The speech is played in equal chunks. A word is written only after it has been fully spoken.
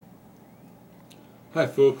Hi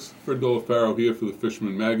folks, Fred Golofaro here for the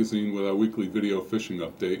Fisherman magazine with our weekly video fishing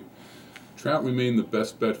update. Trout remain the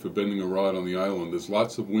best bet for bending a rod on the island as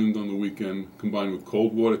lots of wind on the weekend combined with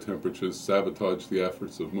cold water temperatures sabotage the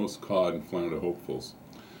efforts of most cod and flounder hopefuls.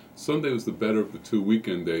 Sunday was the better of the two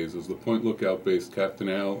weekend days as the Point Lookout-based Captain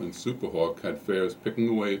Al and Superhawk had fares picking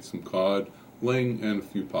away at some cod, ling, and a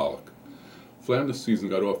few pollock. Flounder season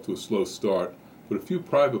got off to a slow start, but a few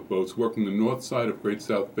private boats working the north side of Great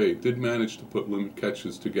South Bay did manage to put limit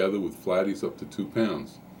catches together with flatties up to 2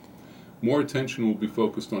 pounds. More attention will be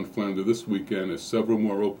focused on flounder this weekend as several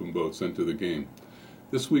more open boats enter the game.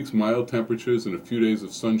 This week's mild temperatures and a few days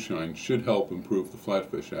of sunshine should help improve the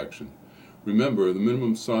flatfish action. Remember, the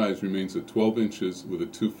minimum size remains at 12 inches with a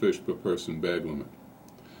 2 fish per person bag limit.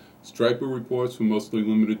 Striper reports were mostly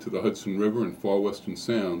limited to the Hudson River and far western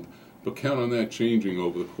Sound, but count on that changing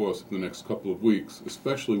over the course of the next couple of weeks,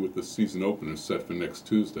 especially with the season opener set for next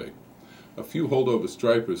Tuesday. A few holdover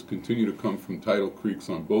stripers continue to come from tidal creeks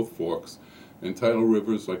on both forks and tidal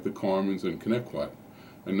rivers like the Carmens and Connecticut.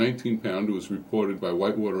 A 19-pounder was reported by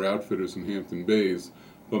whitewater outfitters in Hampton Bays,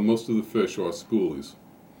 but most of the fish are schoolies.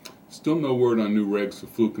 Still no word on new regs for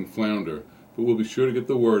fluke and flounder, but we'll be sure to get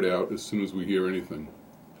the word out as soon as we hear anything.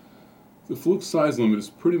 The fluke size limit is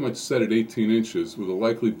pretty much set at 18 inches with a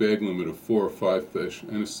likely bag limit of 4 or 5 fish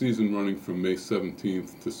and a season running from May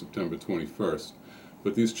 17th to September 21st.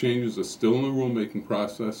 But these changes are still in the rulemaking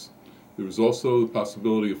process. There is also the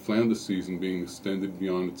possibility of flounder season being extended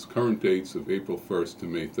beyond its current dates of April 1st to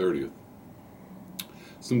May 30th.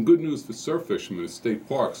 Some good news for surf fishermen as state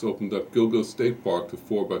parks opened up Gilgo State Park to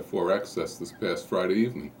 4x4 access this past Friday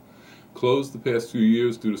evening. Closed the past few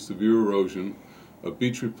years due to severe erosion, a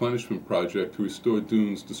beach replenishment project to restore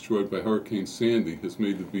dunes destroyed by Hurricane Sandy has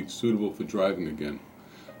made the beach suitable for driving again.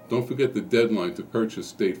 Don't forget the deadline to purchase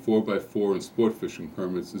state 4x4 and sport fishing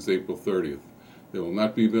permits is April 30th. They will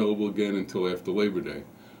not be available again until after Labor Day.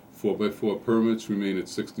 4x4 permits remain at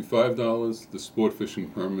 $65, the sport fishing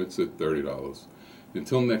permits at $30.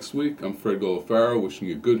 Until next week, I'm Fred Golofaro wishing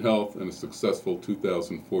you good health and a successful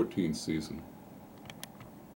 2014 season.